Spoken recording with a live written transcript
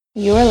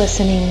You are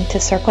listening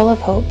to Circle of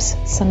Hope's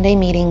Sunday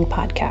Meeting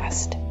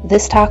podcast.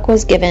 This talk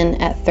was given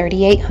at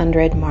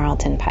 3800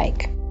 Marlton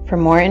Pike. For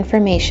more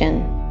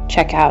information,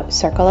 check out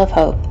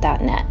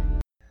circleofhope.net.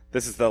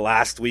 This is the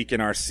last week in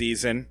our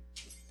season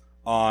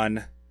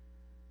on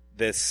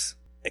this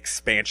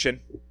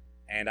expansion,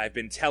 and I've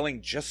been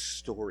telling just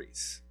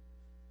stories.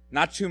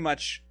 Not too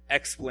much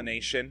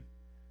explanation,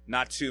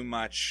 not too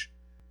much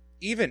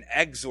even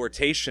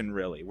exhortation,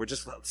 really. We're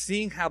just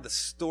seeing how the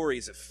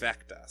stories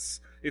affect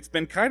us. It's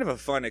been kind of a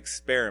fun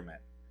experiment.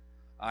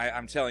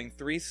 I'm telling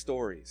 3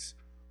 stories.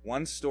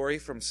 One story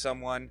from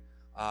someone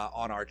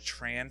on our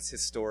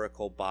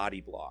trans-historical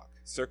body blog.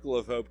 Circle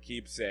of Hope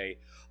keeps a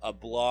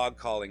blog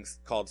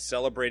called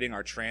Celebrating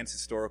Our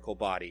Trans-Historical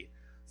Body.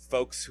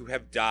 Folks who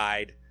have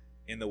died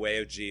in the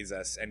way of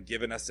Jesus and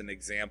given us an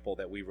example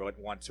that we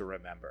want to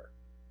remember.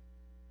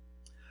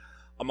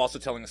 I'm also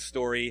telling a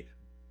story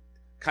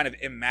kind of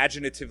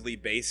imaginatively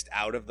based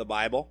out of the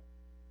Bible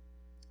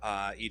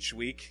each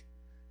week.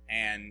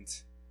 And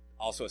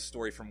also a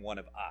story from one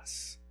of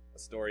us, a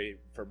story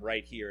from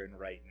right here and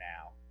right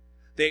now.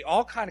 They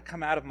all kind of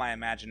come out of my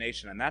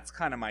imagination, and that's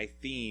kind of my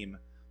theme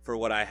for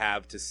what I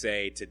have to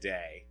say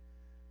today,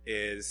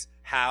 is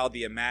how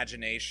the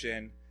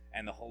imagination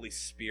and the Holy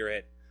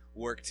Spirit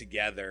work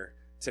together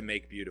to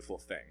make beautiful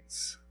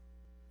things.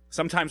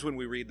 Sometimes when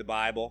we read the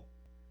Bible,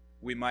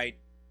 we might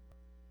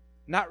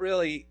not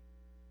really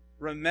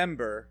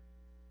remember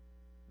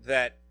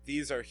that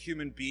these are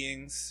human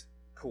beings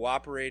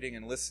cooperating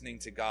and listening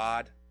to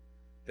God.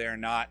 They're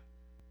not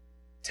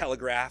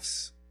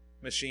telegraphs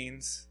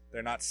machines.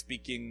 They're not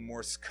speaking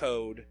Morse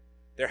code.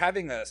 They're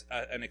having a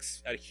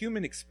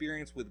human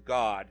experience with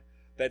God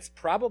that's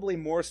probably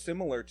more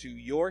similar to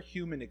your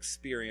human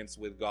experience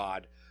with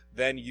God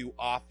than you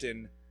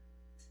often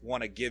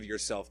want to give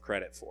yourself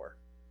credit for.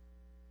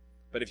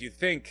 But if you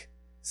think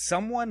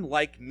someone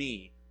like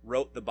me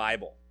wrote the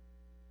Bible,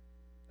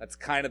 that's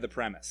kind of the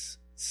premise.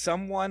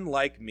 Someone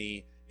like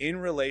me in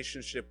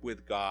relationship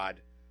with God,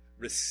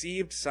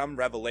 received some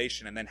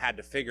revelation and then had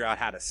to figure out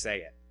how to say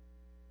it.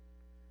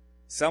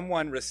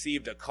 Someone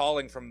received a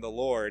calling from the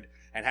Lord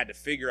and had to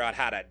figure out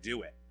how to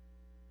do it.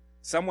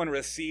 Someone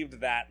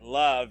received that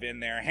love in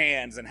their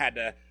hands and had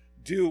to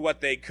do what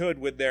they could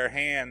with their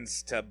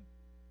hands to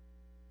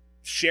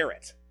share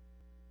it.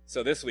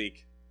 So this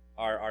week,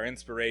 our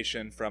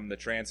inspiration from the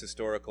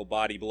Trans-Historical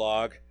Body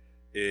blog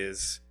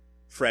is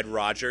Fred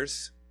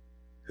Rogers,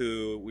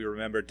 who we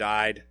remember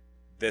died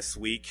this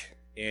week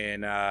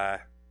in, he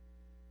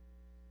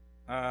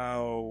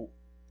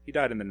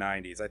died in the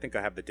 90s. I think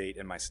I have the date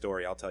in my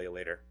story. I'll tell you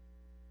later.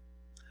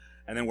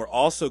 And then we're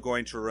also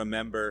going to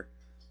remember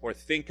or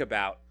think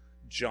about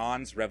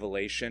John's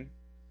revelation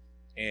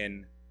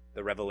in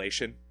the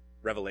Revelation,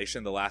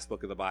 the last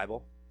book of the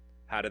Bible.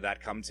 How did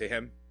that come to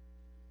him?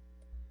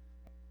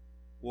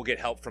 We'll get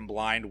help from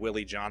blind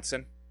Willie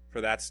Johnson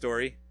for that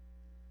story.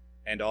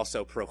 And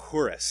also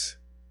Prochorus,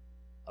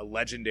 a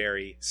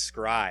legendary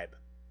scribe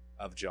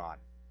of John.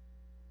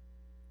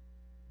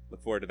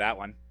 Look forward to that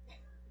one.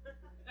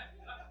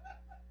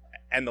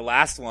 And the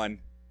last one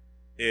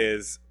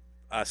is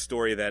a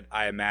story that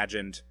I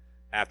imagined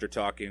after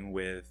talking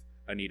with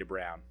Anita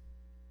Brown.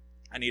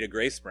 Anita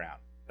Grace Brown.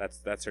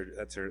 That's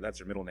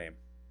her middle name.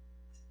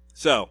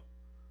 So,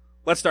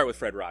 let's start with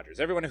Fred Rogers.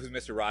 Everyone knows who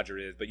Mr.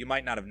 Rogers is, but you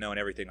might not have known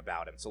everything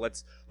about him. So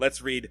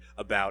let's read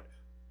about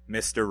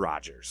Mr.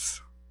 Rogers.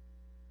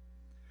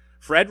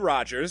 Fred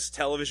Rogers,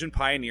 television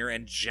pioneer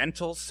and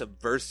gentle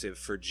subversive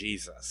for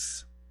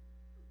Jesus,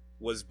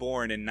 was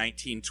born in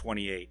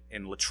 1928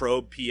 in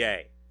Latrobe, PA.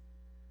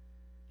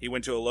 He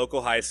went to a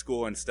local high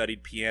school and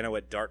studied piano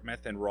at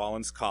Dartmouth and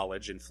Rollins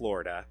College in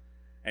Florida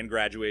and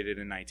graduated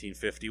in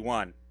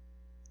 1951.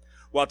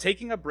 While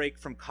taking a break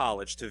from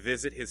college to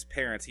visit his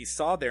parents, he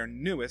saw their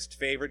newest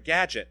favorite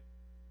gadget,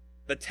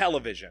 the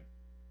television.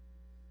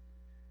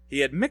 He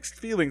had mixed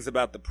feelings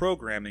about the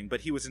programming,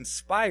 but he was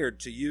inspired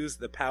to use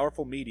the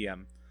powerful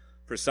medium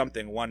for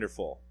something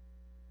wonderful.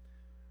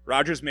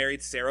 Rogers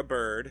married Sarah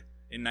Bird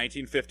in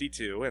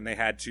 1952, and they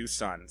had 2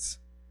 sons.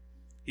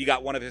 He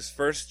got one of his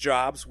first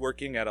jobs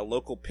working at a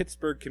local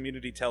Pittsburgh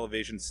community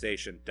television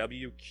station,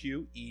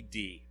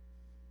 WQED.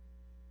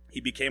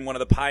 He became one of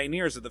the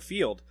pioneers of the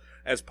field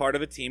as part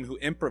of a team who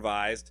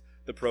improvised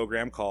the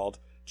program called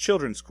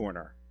Children's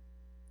Corner,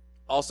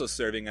 also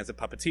serving as a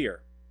puppeteer.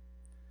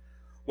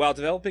 While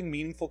developing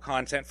meaningful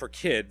content for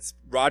kids,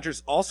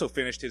 Rogers also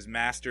finished his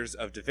Master's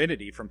of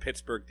Divinity from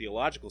Pittsburgh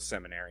Theological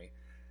Seminary.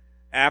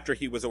 After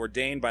he was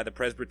ordained by the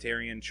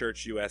Presbyterian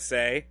Church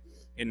USA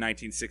in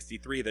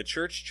 1963, the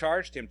church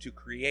charged him to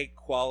create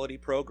quality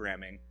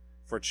programming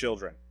for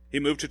children.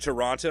 He moved to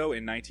Toronto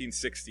in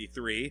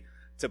 1963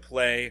 to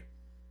play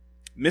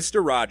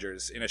Mr.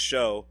 Rogers in a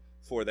show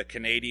for the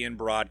Canadian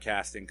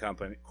Broadcasting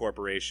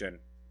Corporation.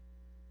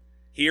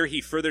 Here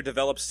he further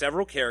developed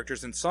several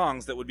characters and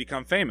songs that would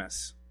become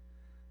famous.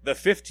 The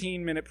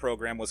 15-minute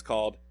program was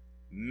called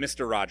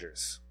Mr.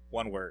 Rogers,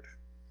 one word.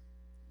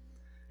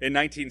 In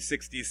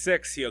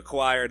 1966, he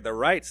acquired the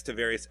rights to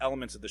various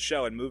elements of the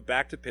show and moved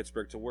back to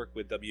Pittsburgh to work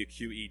with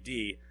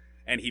WQED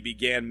and he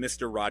began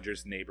Mr.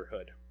 Rogers'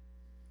 Neighborhood,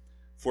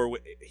 for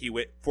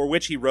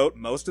which he wrote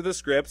most of the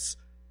scripts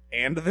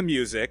and the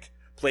music,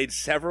 played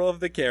several of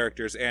the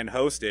characters, and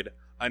hosted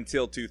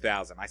until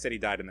 2000. I said he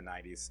died in the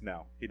 90s.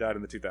 No, he died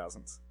in the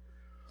 2000s.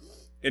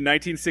 In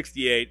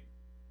 1968,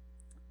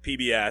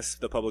 PBS,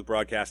 the Public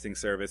Broadcasting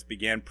Service,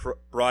 began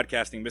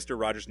broadcasting Mr.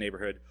 Rogers'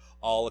 Neighborhood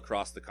all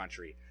across the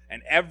country.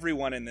 And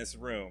everyone in this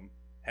room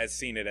has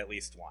seen it at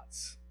least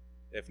once,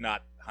 if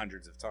not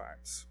hundreds of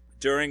times.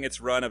 During its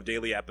run of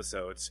daily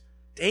episodes,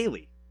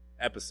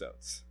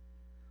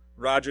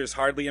 Rogers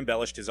hardly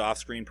embellished his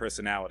off-screen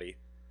personality,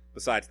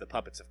 besides the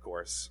puppets, of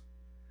course,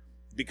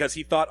 because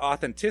he thought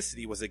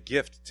authenticity was a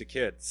gift to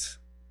kids.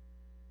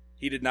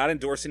 He did not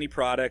endorse any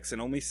products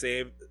and only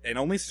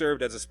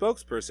served as a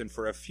spokesperson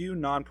for a few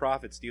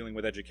nonprofits dealing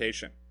with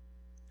education.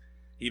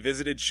 He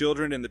visited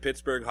children in the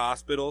Pittsburgh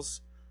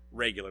hospitals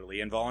regularly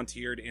and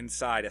volunteered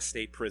inside a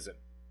state prison.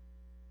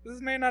 Is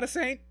this man not a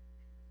saint?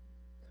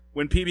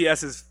 When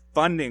PBS's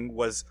funding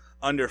was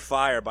under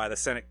fire by a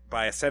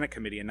Senate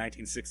committee in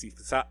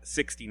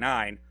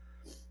 1969,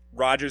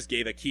 Rogers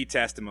gave a key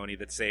testimony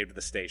that saved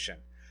the station.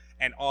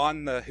 And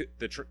on the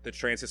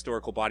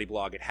Trans-Historical Body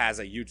blog, it has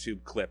a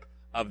YouTube clip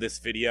of this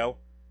video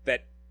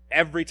that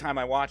every time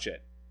I watch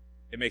it,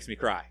 it makes me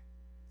cry.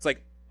 It's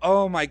like,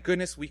 oh my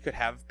goodness, we could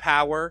have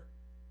power,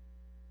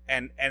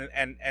 and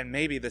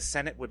maybe the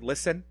Senate would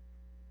listen.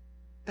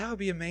 That would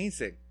be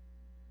amazing.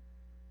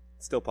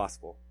 It's still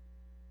possible.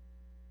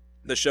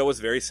 The show was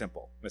very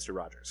simple, Mr.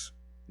 Rogers'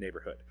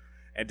 Neighborhood,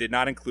 and did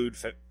not include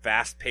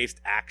fast-paced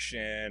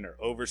action or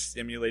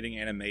overstimulating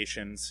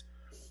animations,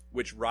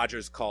 which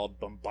Rogers called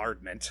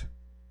bombardment.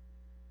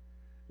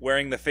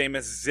 Wearing the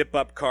famous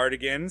zip-up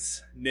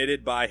cardigans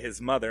knitted by his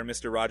mother,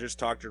 Mr. Rogers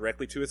talked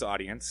directly to his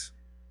audience,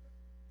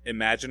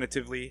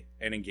 imaginatively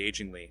and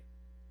engagingly.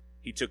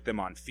 He took them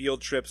on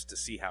field trips to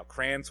see how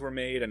crayons were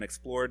made and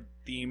explored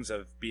themes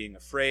of being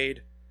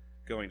afraid,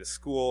 going to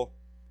school,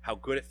 how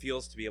good it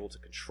feels to be able to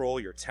control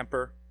your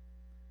temper,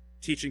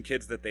 teaching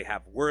kids that they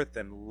have worth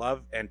and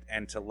love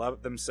and to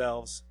love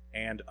themselves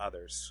and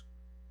others.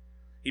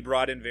 He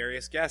brought in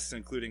various guests,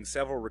 including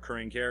several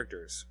recurring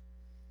characters.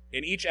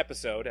 In each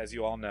episode, as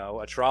you all know,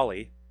 a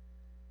trolley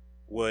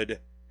would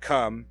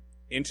come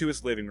into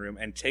his living room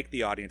and take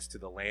the audience to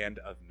the land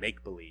of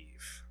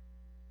make-believe.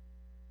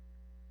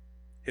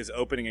 His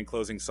opening and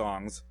closing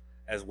songs,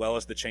 as well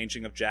as the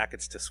changing of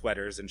jackets to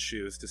sweaters and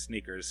shoes to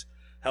sneakers,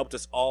 helped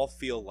us all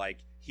feel like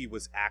he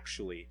was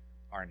actually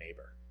our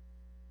neighbor.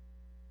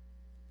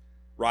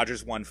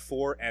 Rogers won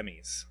 4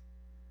 Emmys,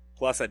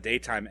 plus a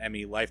Daytime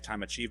Emmy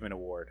Lifetime Achievement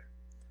Award.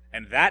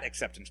 And that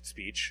acceptance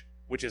speech,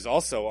 which is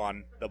also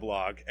on the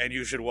blog, and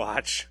you should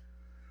watch,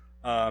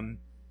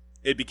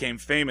 it became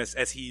famous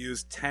as he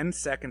used 10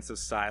 seconds of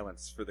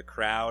silence for the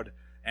crowd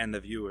and the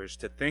viewers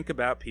to think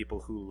about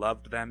people who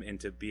loved them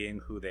into being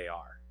who they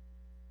are.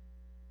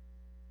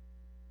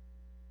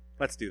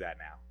 Let's do that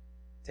now.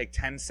 Take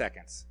 10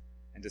 seconds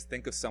and just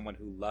think of someone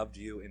who loved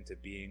you into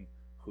being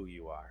who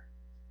you are.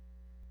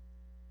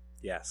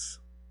 Yes.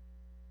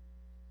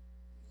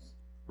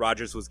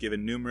 Rogers was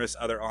given numerous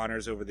other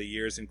honors over the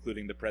years,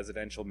 including the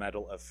Presidential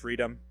Medal of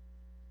Freedom,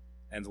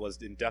 and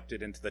was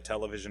inducted into the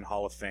Television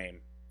Hall of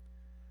Fame.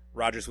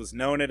 Rogers was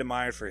known and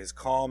admired for his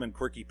calm and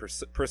quirky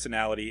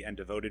personality and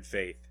devoted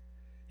faith.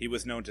 He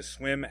was known to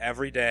swim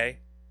every day,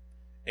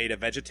 ate a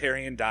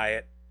vegetarian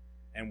diet,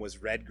 and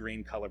was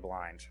red-green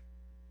colorblind.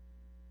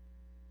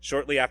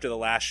 Shortly after the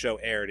last show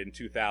aired in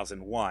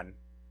 2001,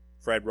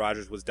 Fred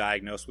Rogers was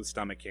diagnosed with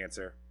stomach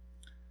cancer.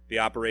 The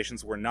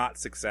operations were not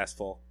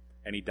successful,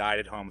 and he died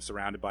at home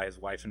surrounded by his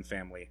wife and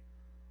family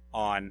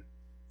on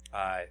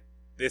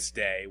this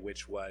day,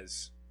 which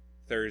was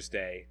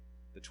Thursday,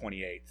 the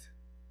 28th,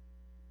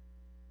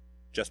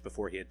 just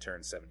before he had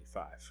turned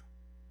 75.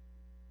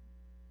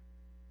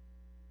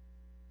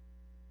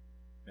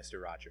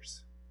 Mr.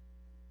 Rogers.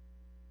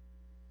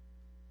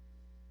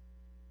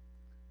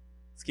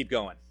 Let's keep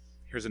going.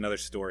 Here's another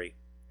story.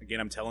 Again,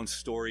 I'm telling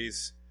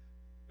stories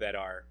that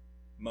are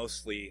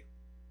mostly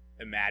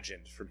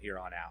imagined from here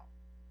on out.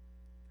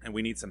 And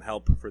we need some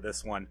help for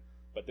this one,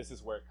 but this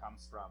is where it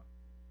comes from,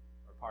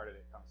 or part of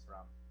it comes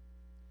from,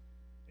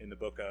 in the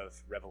book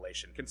of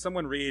Revelation. Can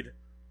someone read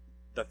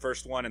the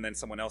first one and then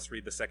someone else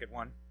read the second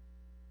one?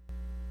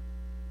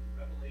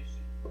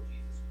 Revelation from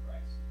Jesus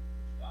Christ,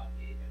 which God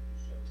gave him to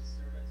show his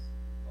servants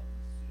what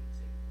must soon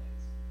take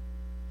place.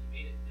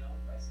 He made it known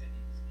by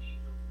sending his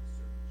angel to a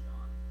certain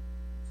John,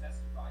 who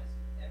testifies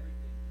of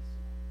everything he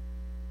saw.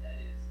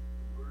 That is,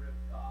 the word of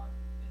God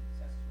and the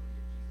testimony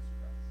of Jesus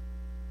Christ.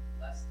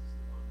 Blessed is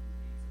the one who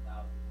reads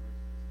aloud the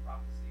words of his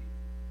prophecy,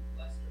 and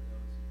blessed are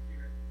those who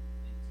hear it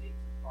and take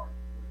to heart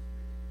what is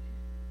written in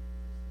it,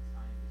 because the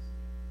time is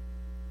near.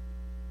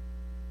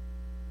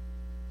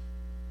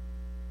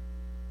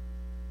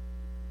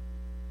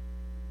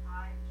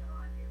 I,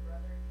 John, your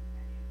brother and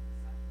companion in the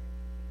suffering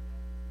and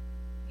kingdom,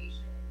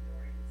 patient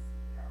endurance,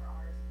 that are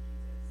ours in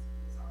Jesus,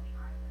 who was on the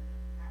island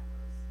of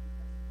Patmos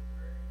because of the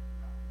word of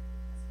God and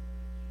the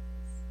testimony of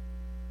Jesus.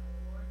 On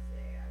the Lord's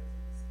day, I was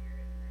in the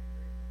Spirit, and I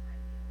heard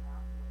behind me a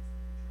loud voice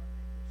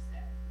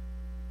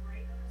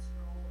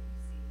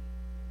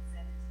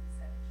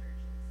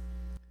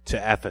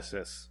to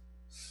Ephesus,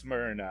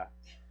 Smyrna,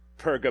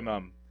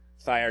 Pergamum,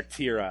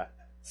 Thyatira,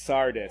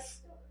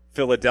 Sardis,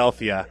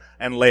 Philadelphia,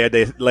 and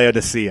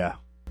Laodicea.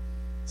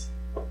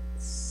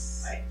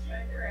 I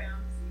turned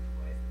around to see the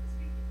voice that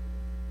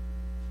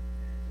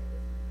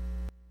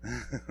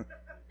was speaking.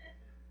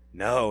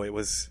 No, it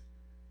was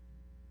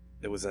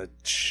a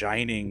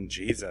shining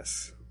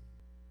Jesus.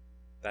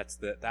 That's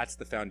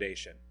the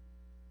foundation.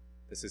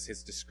 This is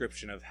his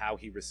description of how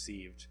he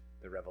received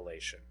the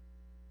revelation.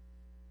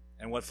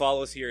 And what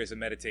follows here is a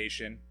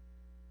meditation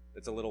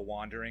that's a little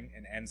wandering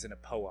and ends in a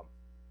poem.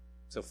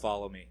 So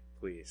follow me,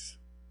 please.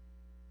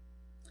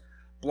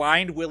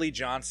 Blind Willie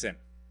Johnson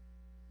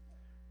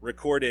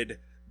recorded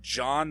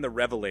John the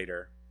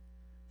Revelator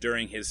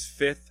during his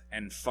fifth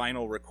and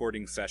final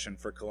recording session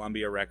for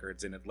Columbia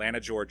Records in Atlanta,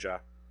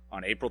 Georgia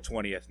on April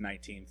 20th,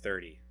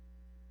 1930.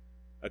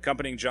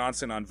 Accompanying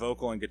Johnson on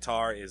vocal and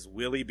guitar is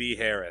Willie B.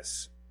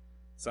 Harris,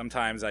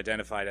 sometimes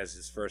identified as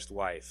his first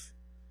wife,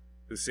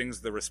 who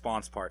sings the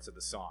response parts of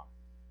the song.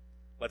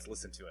 Let's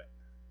listen to it.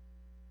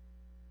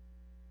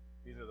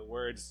 These are the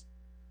words,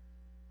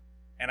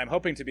 and I'm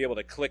hoping to be able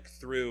to click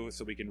through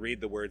so we can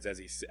read the words as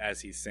he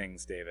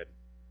sings, David.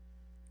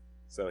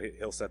 So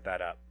he'll set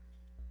that up.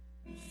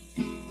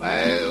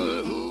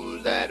 Well,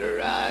 who's that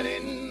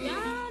riding?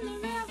 John the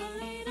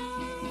Revelator.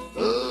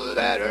 Who's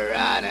that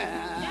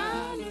riding?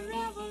 John the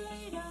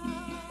Revelator.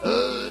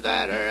 Who's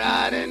that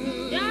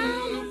riding? John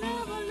the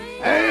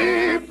Revelator.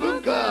 Hey,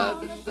 book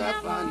of the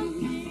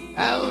Stefan,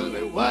 tell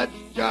me what's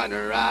John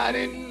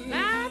riding?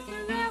 That's the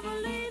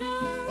Revelator.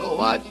 Oh,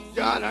 what's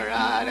John That's the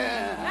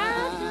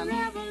riding?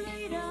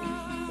 Revelator.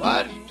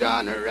 What's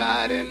John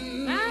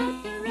riding?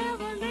 That's the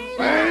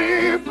Revelator.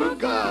 Hey,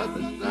 book of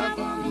the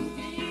Stefan.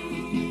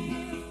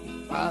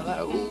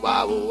 Who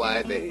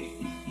why they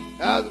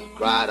has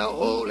cried a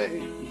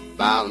holy,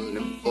 bound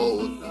and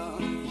bold,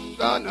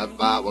 son of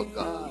our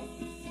God,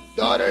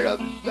 daughter of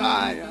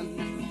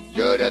Zion,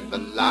 Judith the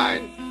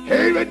Lion,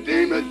 hey,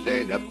 Redeemer,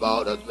 Saint, that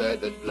bought us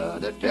with his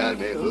blood. Tell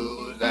me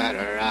who's that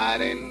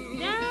riding?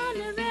 John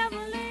the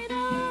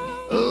Revelator.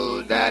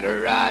 Who's that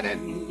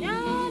riding?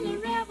 John the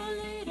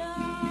Revelator.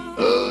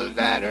 Who's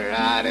that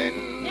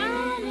riding?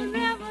 John the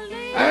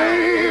Revelator.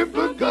 Hey,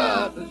 book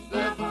of the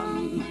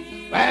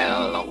Stefan.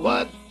 Well,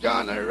 what's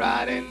John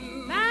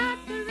riding?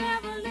 That's the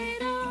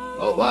Revelator.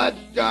 Oh, what's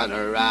John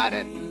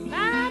riding?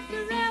 That's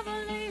the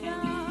Revelator.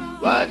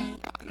 What's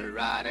John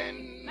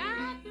riding?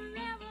 That's the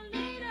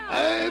Revelator.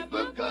 Hey,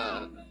 book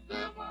of the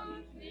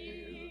Stefan.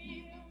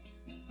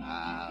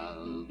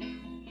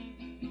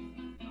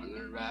 I'm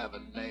the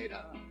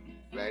Revelator,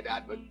 great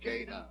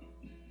advocator,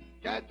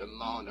 got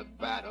them on the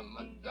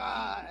battlement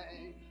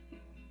side.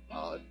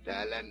 Oh,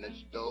 telling the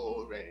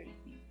story,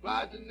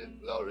 rising in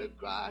glory,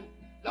 crying,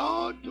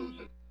 Lord, to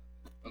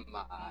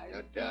my,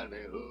 tell me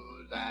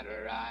who's that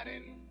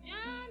riding?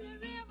 John the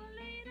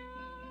Revelator.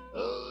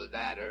 Who's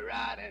that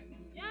riding?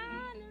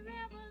 John the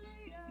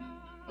Revelator.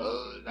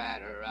 Who's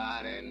that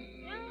riding?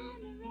 John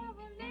the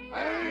Revelator.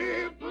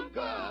 Hey, book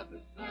of the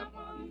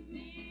Stefan.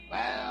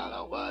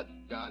 Well, what's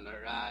John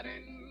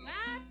riding?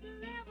 That's the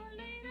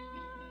Revelator.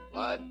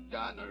 What's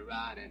John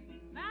riding?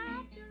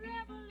 That's the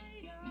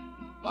Revelator.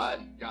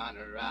 What's John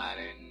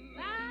riding?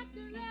 That's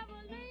the Revelator.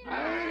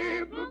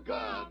 Hey, book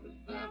of the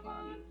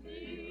Stefan.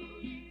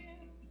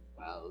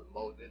 Well,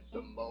 Moses,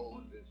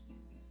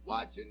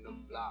 watching the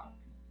flock,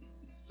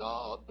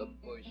 saw the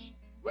bush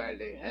where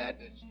they had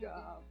to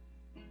stop.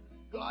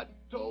 God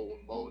told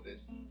Moses,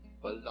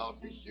 pull off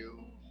your shoes,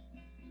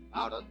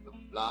 out of the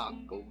flock,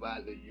 go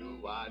whether you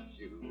want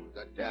shoes.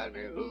 Tell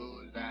me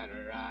who's that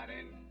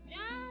riding?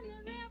 John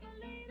the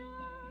Revelator.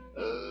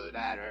 Who's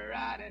that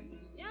riding?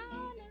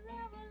 John the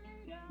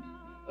Revelator.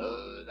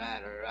 Who's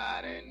that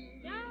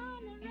riding?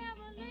 John the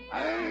Revelator.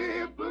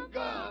 Hey, book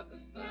of the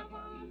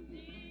Stefan.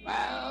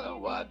 Well,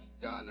 what's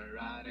John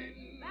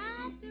riding?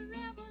 That's the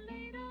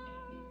Revelator.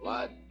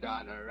 What's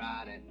John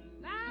riding?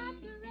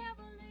 That's the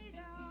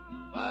Revelator.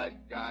 What's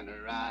John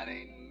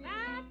riding?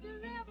 That's the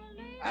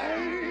Revelator.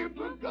 Hey,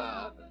 book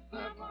of the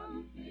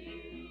Stefan.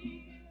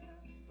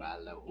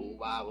 Well, who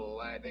I will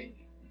wedding,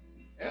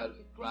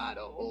 elders cried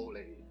a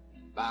holy,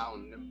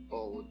 bound and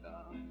bold,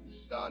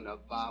 son of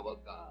our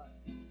God,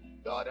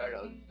 daughter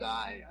of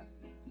Zion,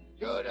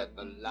 Judith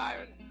the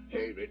Lion,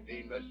 hey,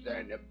 Redeemer,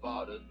 send and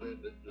bought us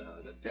with his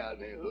blood. Tell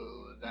me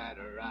who's that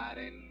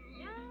riding?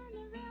 John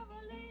the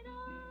Revelator.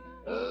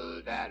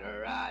 Who's that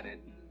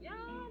riding?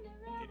 John the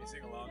Can you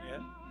sing along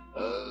yet?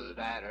 Who's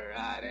that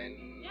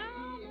riding?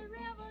 John the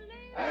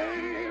Revelator.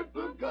 Hey,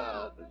 book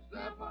of the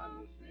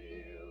Stefan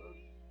Field.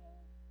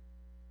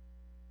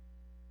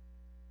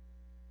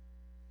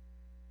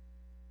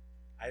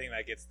 I think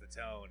that gets the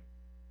tone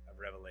of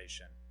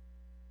Revelation.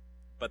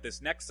 But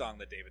this next song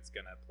that David's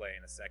going to play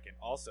in a second,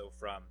 also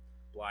from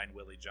Blind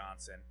Willie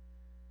Johnson,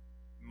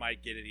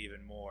 might get it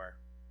even more.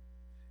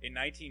 In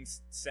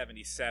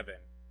 1977,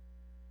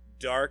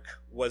 Dark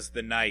Was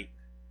the Night,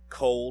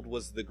 Cold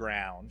Was the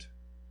Ground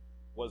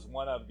was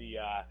one of the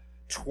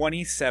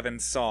 27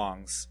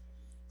 songs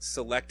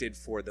selected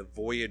for the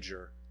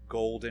Voyager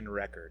Golden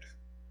Record.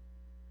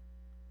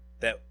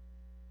 that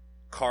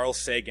Carl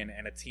Sagan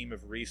and a team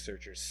of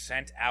researchers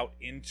sent out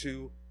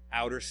into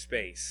outer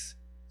space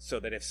so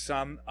that if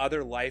some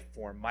other life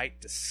form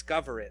might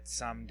discover it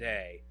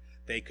someday,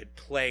 they could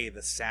play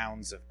the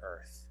sounds of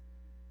Earth.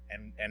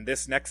 And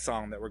this next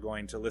song that we're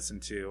going to listen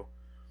to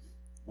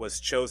was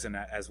chosen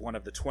as one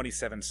of the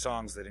 27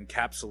 songs that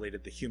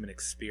encapsulated the human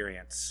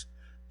experience.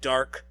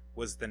 Dark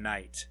was the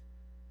night,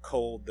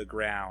 cold the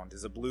ground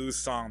is a blues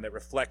song that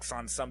reflects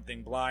on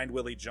something blind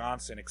Willie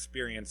Johnson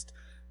experienced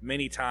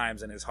many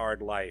times in his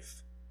hard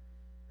life: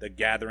 the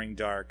gathering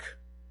dark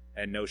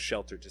and no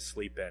shelter to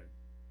sleep in.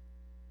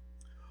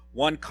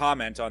 One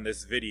comment on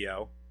this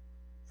video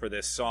for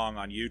this song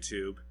on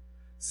YouTube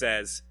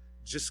says,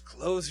 "Just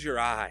close your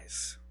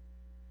eyes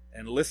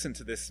and listen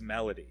to this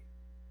melody.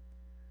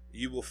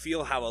 You will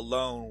feel how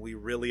alone we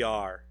really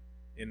are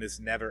in this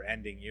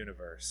never-ending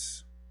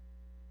universe."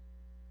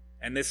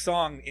 And this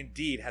song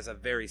indeed has a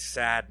very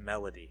sad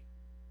melody.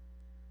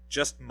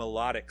 Just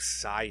melodic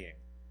sighing,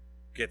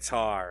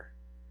 guitar,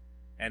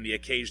 and the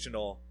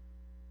occasional,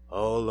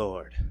 "Oh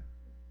Lord."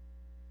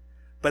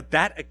 But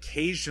that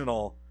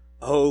occasional,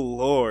 "Oh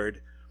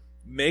Lord,"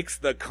 makes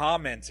the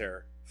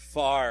commenter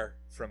far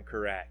from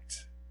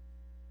correct.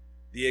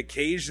 The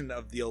occasion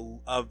of the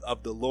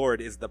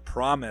Lord is the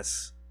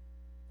promise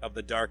of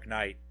the dark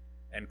night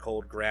and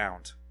cold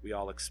ground we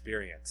all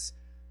experience.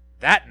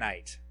 That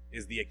night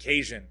is the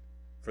occasion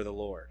for the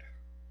Lord.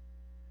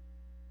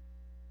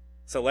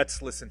 So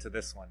let's listen to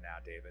this one now,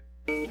 David.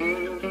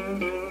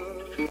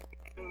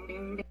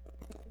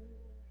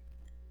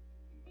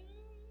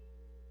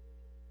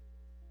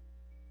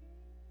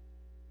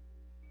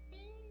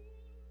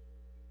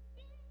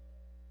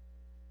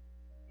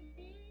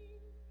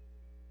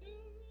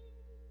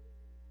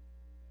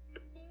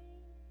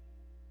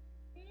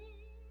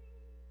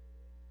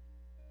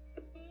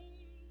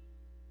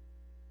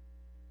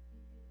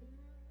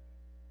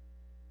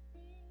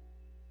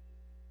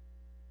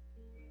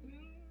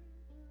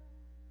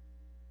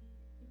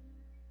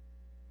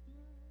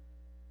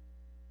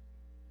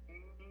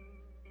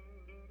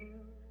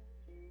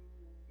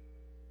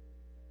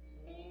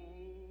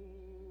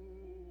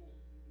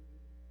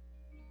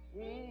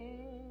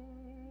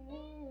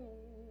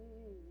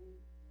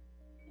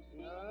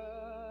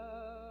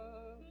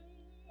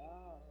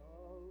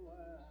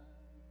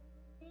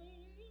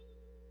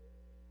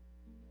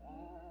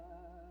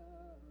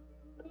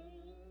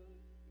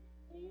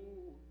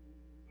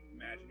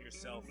 Imagine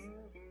yourself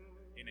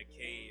in a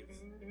cave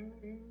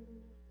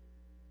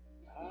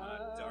on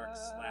a dark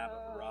slab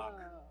of rock.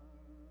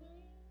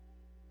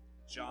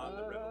 John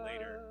the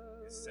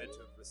Revelator is said to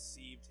have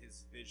received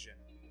his vision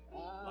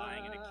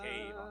lying in a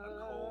cave on the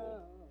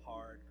cold,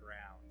 hard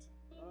ground.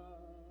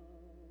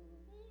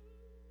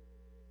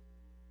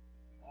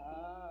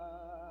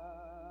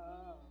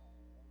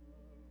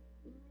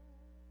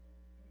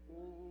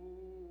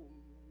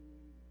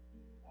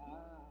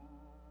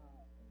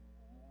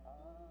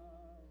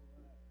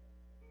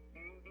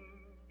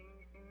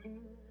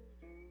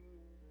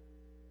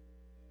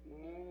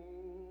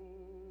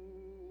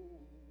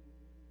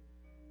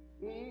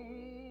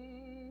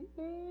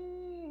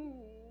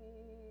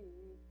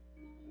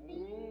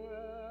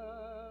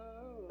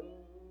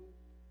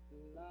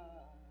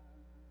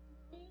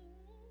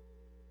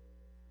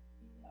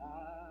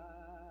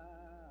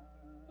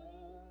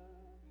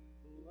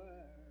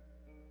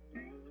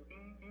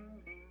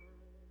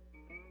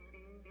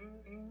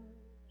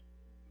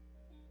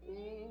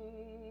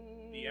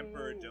 The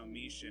Emperor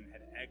Domitian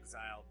had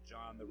exiled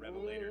John the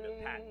Revelator to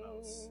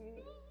Patmos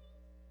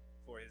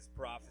for his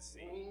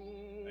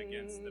prophecy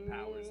against the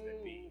powers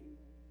that be.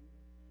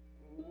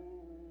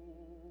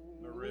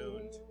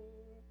 Marooned,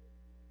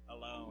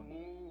 alone,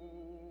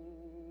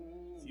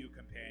 few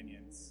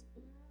companions,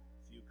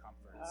 few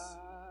comforts.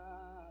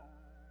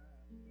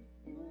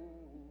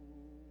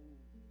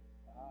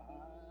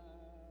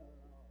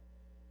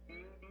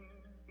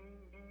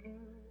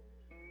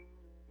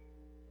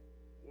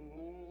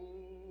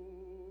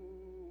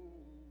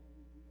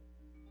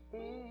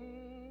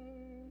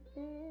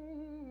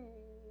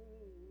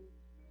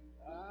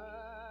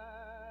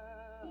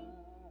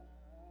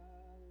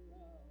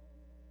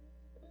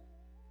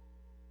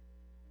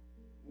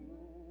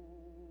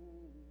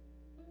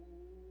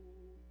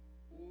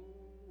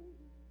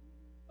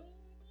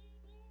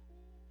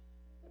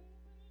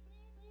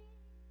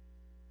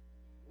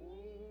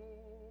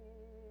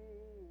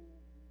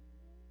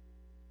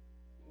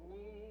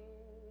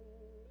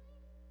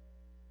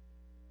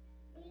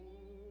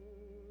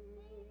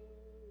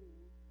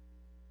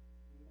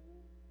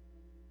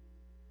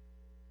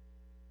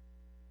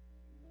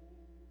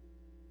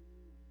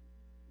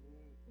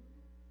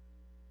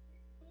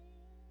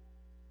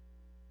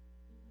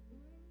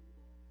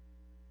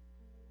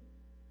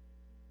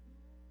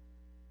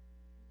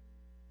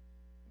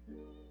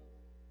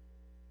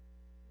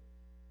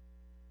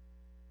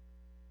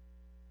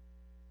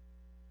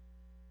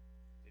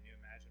 Can you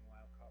imagine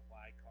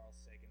why Carl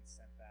Sagan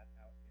sent that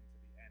out into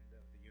the end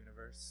of the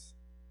universe?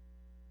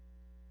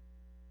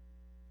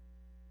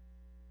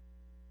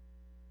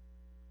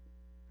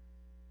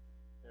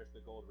 There's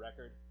There's the gold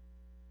record.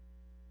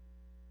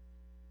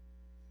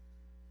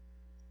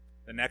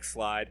 The next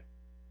slide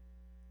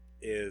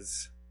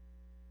is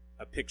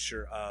a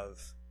picture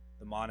of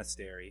the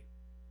monastery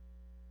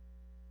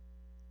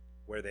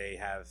where they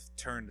have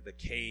turned the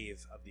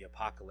cave of the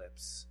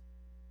apocalypse,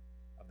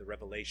 of the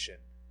revelation,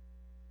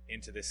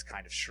 into this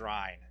kind of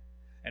shrine.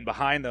 And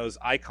behind those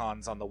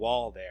icons on the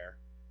wall there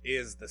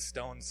is the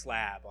stone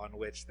slab on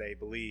which they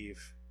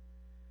believe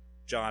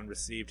John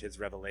received his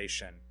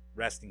revelation,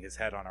 resting his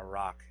head on a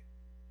rock,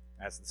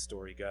 as the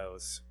story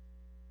goes.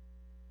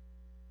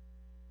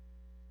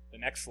 The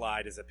next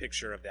slide is a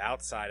picture of the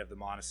outside of the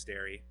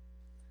monastery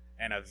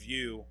and a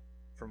view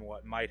from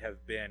what might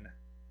have been...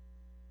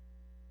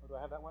 Oh, do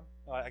I have that one?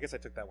 Oh, I guess I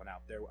took that one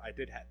out. There, I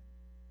did have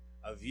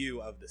a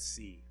view of the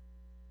sea.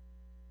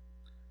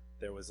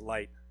 There was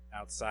light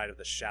outside of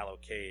the shallow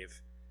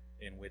cave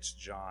in which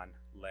John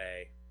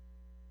lay.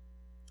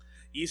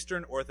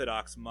 Eastern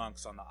Orthodox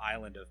monks on the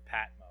island of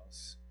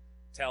Patmos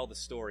tell the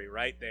story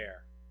right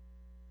there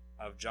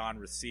of John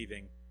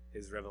receiving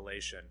his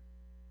revelation.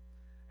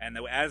 And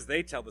as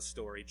they tell the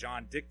story,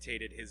 John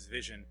dictated his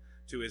vision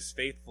to his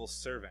faithful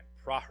servant,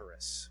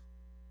 Prohorus,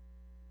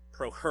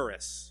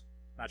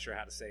 not sure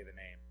how to say the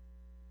name,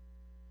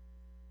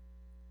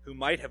 who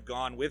might have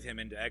gone with him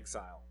into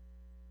exile.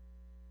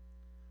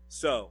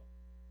 So,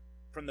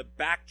 from the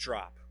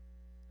backdrop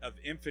of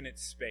infinite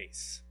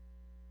space,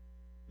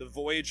 the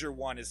Voyager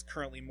 1 is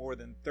currently more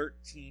than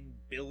 13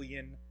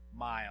 billion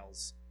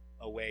miles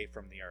away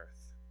from the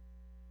Earth.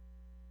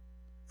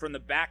 From the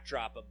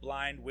backdrop of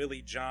Blind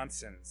Willie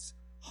Johnson's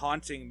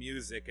haunting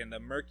music and the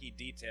murky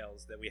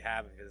details that we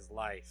have of his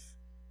life,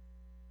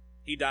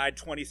 he died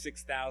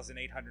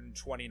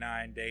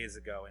 26,829 days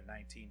ago in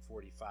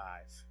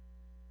 1945.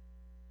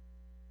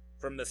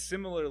 From the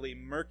similarly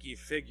murky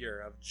figure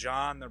of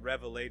John the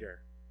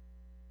Revelator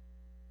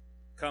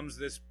comes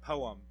this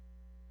poem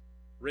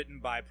written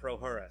by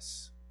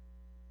Prohorus,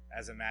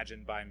 as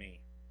imagined by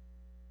me.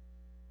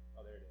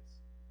 Oh, there it is.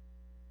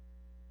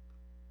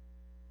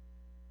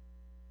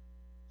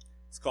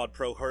 It's called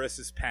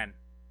Prohorus's Pen.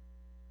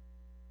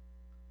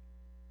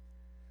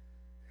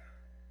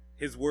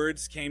 His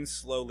words came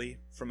slowly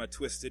from a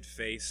twisted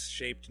face,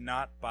 shaped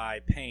not by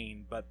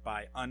pain, but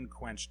by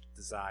unquenched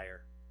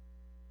desire.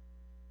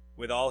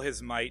 With all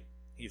his might,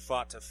 he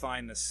fought to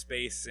find the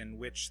space in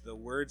which the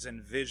words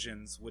and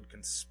visions would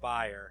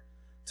conspire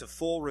to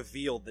full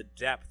reveal the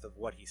depth of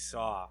what he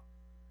saw,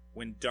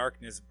 when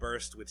darkness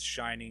burst with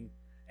shining,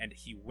 and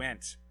he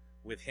went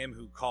with him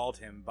who called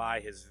him by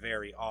his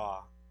very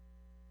awe,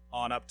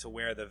 on up to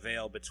where the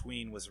veil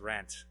between was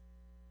rent.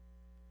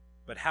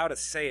 But how to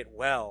say it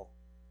well,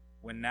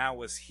 when now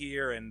was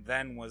here and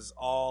then was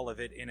all of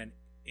it in an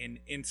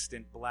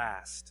instant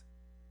blast?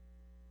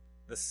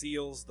 The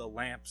seals, the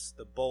lamps,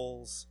 the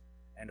bowls,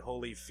 and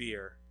holy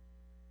fear,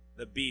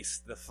 the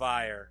beast, the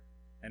fire,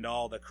 and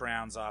all the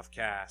crowns off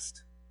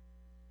cast.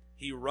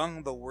 He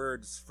wrung the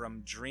words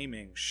from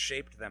dreaming,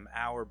 shaped them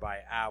hour by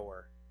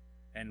hour,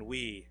 and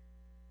we,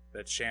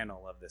 the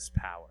channel of this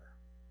power.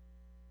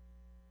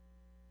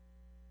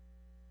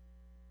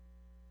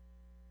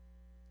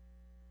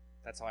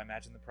 That's how I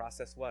imagine the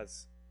process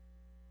was.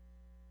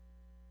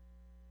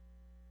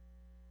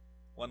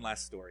 One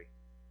last story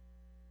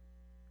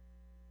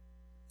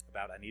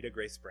about Anita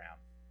Grace Brown.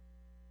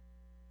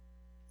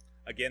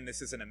 Again,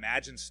 this is an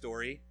imagined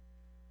story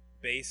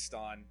based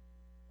on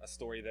a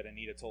story that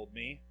Anita told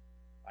me.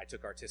 I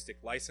took artistic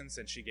license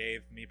and she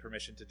gave me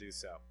permission to do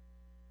so.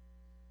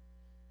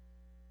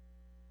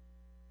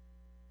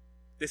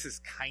 This is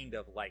kind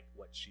of like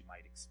what she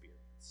might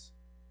experience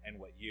and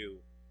what you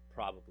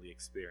probably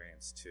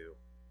experience too.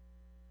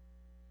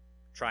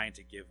 Trying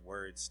to give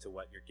words to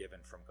what you're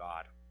given from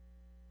God.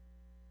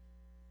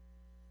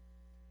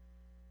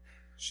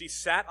 She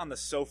sat on the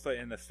sofa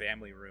in the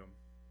family room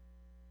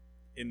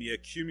in the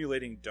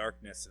accumulating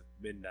darkness of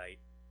midnight.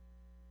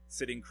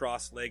 Sitting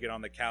cross-legged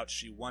on the couch,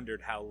 she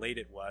wondered how late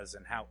it was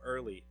and how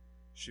early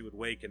she would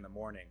wake in the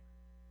morning.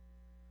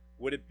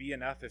 Would it be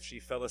enough if she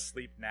fell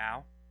asleep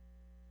now?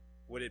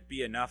 Would it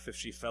be enough if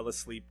she fell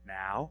asleep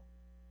now?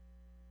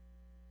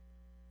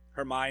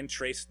 Her mind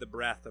traced the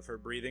breath of her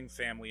breathing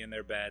family in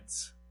their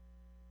beds.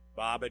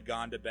 Bob had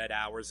gone to bed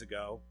hours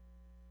ago.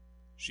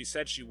 She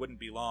said she wouldn't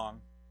be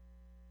long,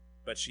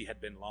 but she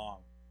had been long.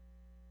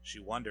 She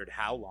wondered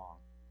how long.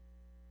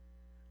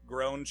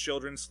 Grown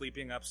children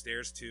sleeping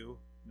upstairs too,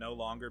 no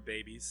longer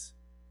babies,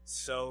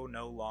 so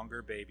no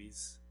longer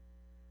babies.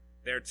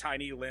 Their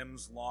tiny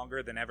limbs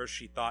longer than ever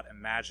she thought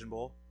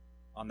imaginable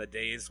on the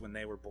days when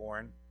they were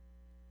born.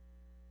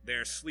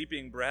 Their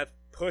sleeping breath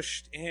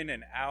pushed in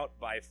and out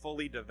by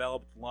fully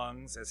developed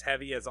lungs as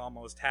heavy as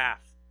almost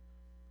half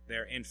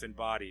their infant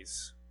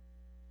bodies.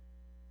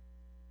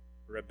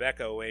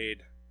 Rebecca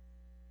weighed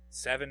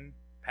 7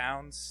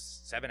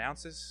 pounds, 7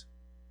 ounces,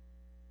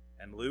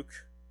 and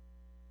Luke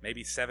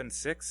maybe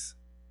 7'6".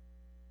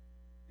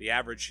 The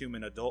average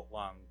human adult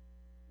lung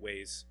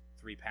weighs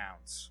 3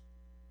 pounds.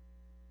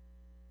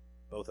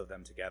 Both of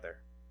them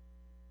together.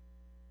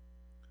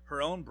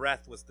 Her own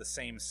breath was the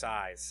same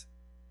size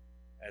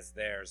as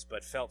theirs,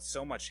 but felt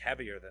so much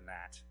heavier than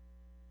that.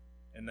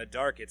 In the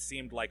dark, it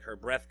seemed like her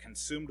breath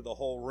consumed the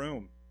whole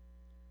room.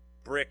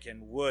 Brick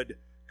and wood,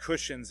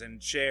 cushions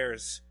and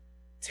chairs,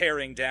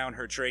 tearing down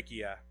her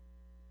trachea.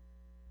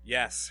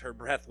 Yes, her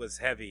breath was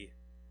heavy,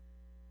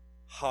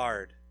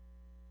 hard,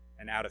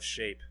 and out of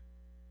shape.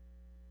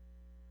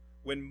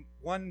 When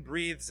one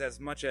breathes as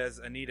much as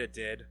Anita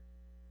did,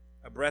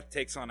 a breath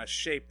takes on a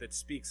shape that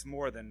speaks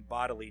more than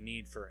bodily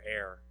need for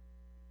air.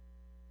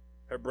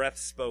 Her breath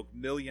spoke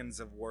millions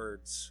of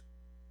words,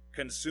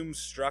 consumed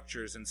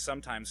structures, and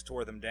sometimes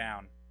tore them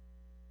down.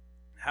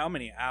 How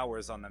many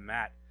hours on the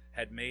mat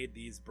had made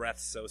these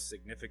breaths so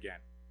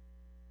significant?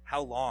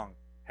 How long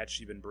had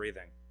she been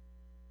breathing?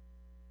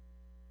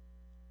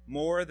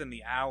 More than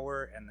the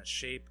hour and the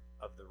shape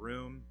of the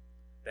room,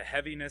 the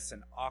heaviness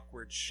and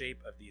awkward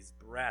shape of these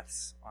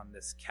breaths on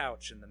this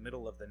couch in the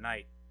middle of the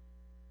night.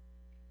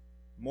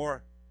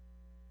 More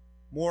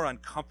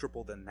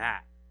uncomfortable than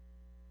that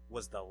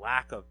was the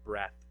lack of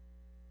breath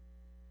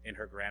in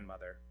her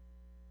grandmother.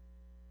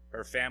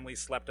 Her family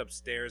slept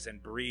upstairs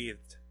and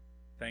breathed,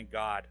 thank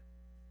God,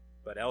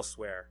 but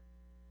elsewhere,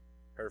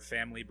 her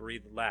family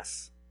breathed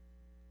less,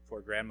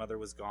 for grandmother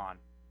was gone.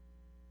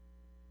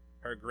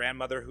 Her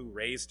grandmother who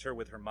raised her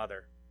with her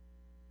mother,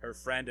 her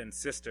friend and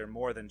sister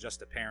more than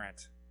just a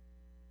parent.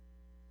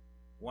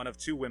 One of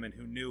two women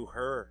who knew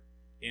her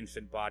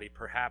infant body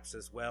perhaps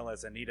as well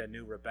as Anita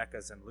knew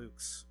Rebecca's and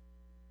Luke's.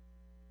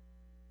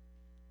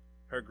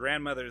 Her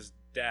grandmother's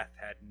death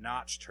had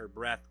notched her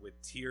breath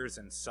with tears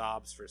and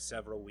sobs for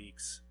several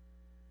weeks.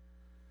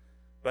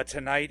 But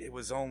tonight it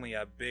was only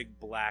a big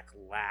black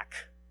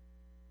lack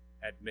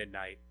at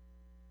midnight,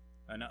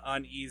 an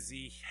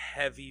uneasy,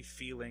 heavy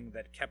feeling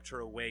that kept her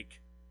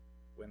awake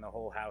when the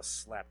whole house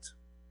slept.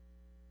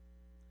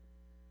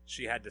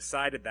 She had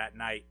decided that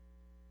night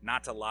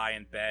not to lie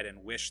in bed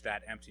and wish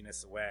that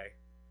emptiness away.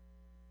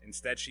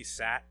 Instead, she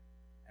sat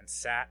and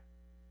sat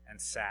and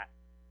sat,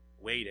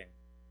 waiting.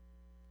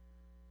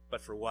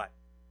 But for what?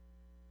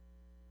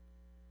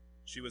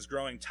 She was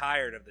growing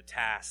tired of the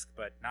task,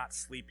 but not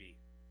sleepy,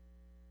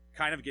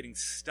 kind of getting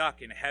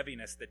stuck in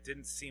heaviness that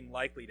didn't seem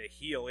likely to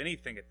heal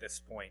anything at this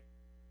point.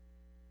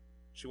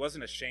 She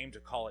wasn't ashamed to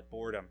call it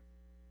boredom.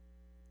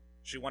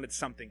 She wanted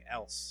something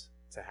else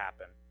to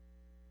happen.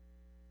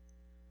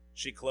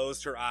 She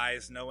closed her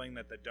eyes, knowing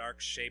that the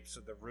dark shapes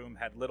of the room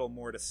had little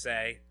more to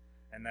say,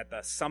 and that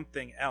the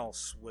something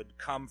else would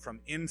come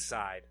from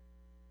inside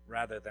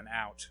rather than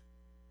out.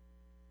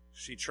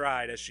 She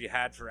tried, as she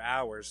had for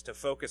hours, to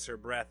focus her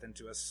breath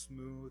into a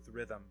smooth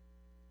rhythm.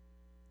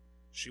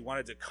 She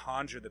wanted to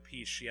conjure the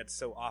peace she had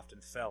so often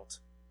felt.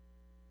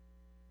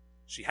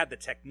 She had the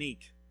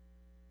technique,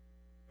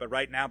 but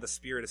right now the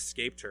spirit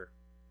escaped her,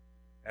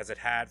 as it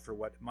had for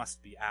what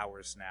must be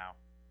hours now.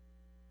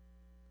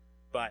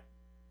 But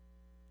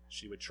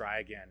she would try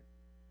again.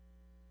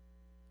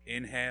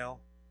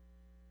 Inhale,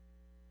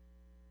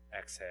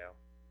 exhale.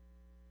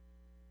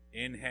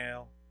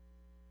 Inhale,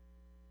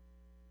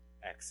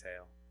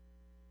 exhale.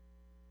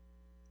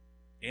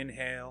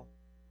 Inhale,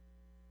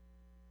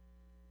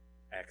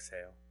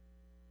 exhale.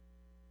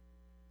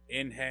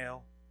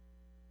 Inhale,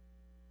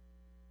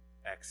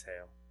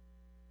 exhale.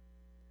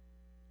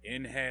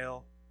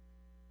 Inhale,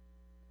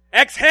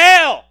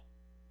 exhale!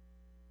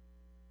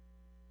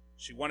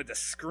 She wanted to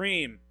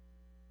scream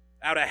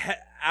out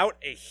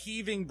a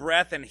heaving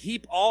breath and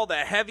heap all the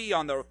heavy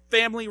on the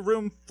family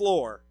room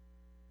floor.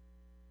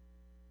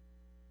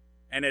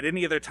 And at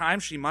any other time,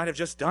 she might have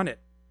just done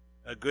it.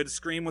 A good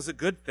scream was a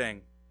good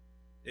thing.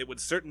 It would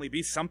certainly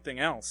be something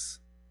else.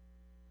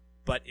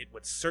 But it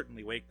would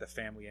certainly wake the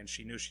family, and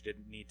she knew she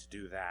didn't need to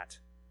do that.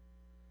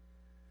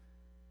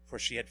 For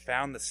she had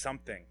found the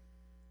something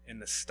in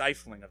the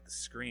stifling of the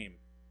scream.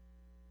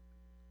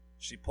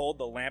 She pulled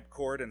the lamp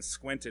cord and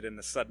squinted in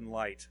the sudden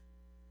light.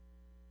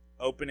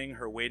 Opening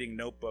her waiting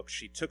notebook,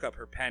 she took up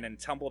her pen and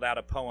tumbled out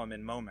a poem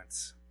in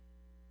moments.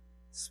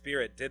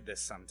 Spirit did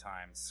this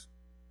sometimes.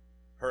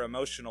 Her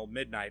emotional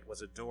midnight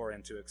was a door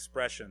into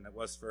expression that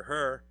was for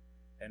her,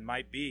 and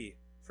might be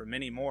for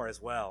many more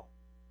as well.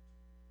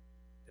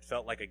 It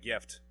felt like a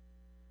gift,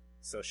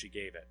 so she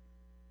gave it.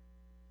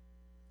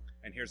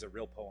 And here's a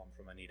real poem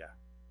from Anita.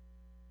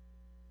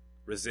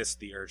 Resist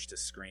the urge to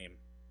scream.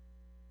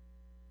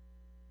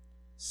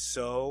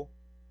 So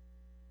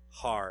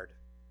hard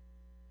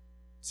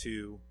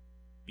to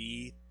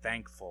be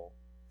thankful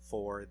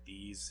for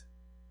these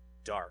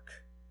dark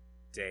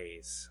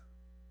days.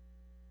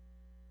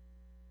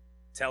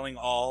 Telling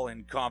all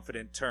in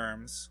confident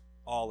terms,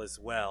 all is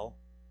well,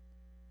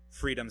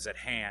 freedom's at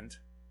hand.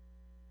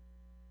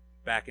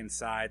 Back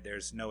inside,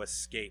 there's no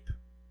escape,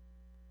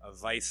 a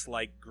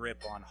vice-like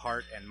grip on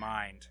heart and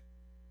mind.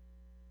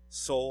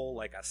 Soul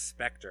like a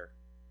specter,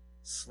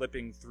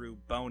 slipping through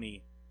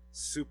bony,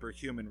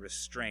 superhuman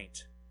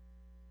restraint.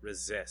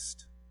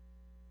 Resist.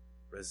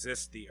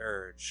 Resist the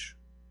urge.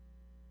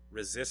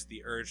 Resist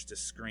the urge to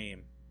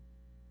scream.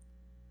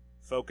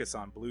 Focus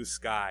on blue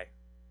sky.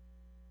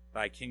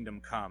 Thy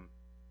kingdom come.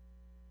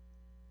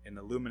 In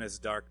the luminous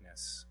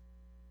darkness,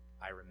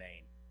 I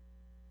remain.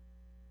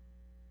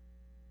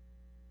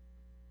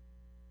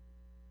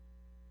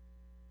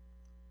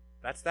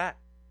 that's that.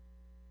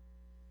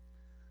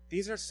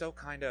 These are so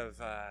kind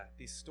of,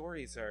 these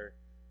stories are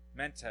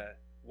meant to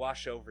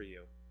wash over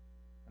you.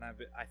 And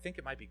I think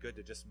it might be good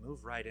to just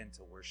move right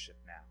into worship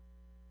now.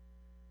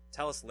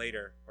 Tell us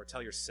later, or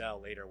tell your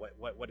cell later,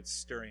 what it's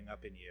stirring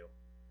up in you.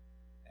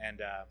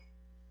 And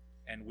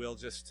we'll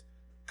just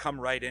come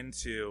right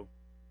into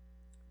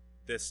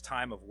this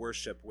time of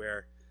worship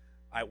where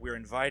we're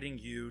inviting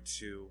you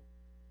to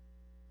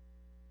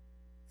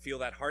feel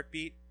that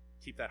heartbeat,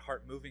 keep that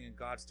heart moving in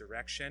God's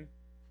direction,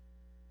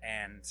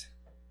 and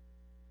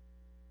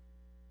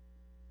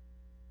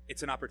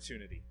it's an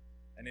opportunity,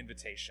 an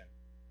invitation.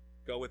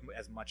 Go with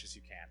as much as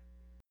you can.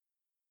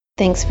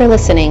 Thanks for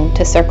listening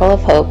to Circle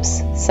of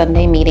Hope's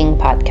Sunday Meeting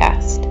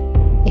Podcast.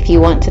 If you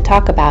want to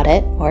talk about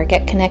it or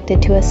get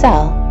connected to a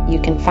cell, you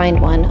can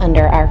find one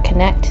under our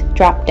Connect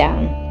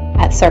drop-down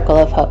at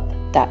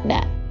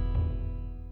circleofhope.net.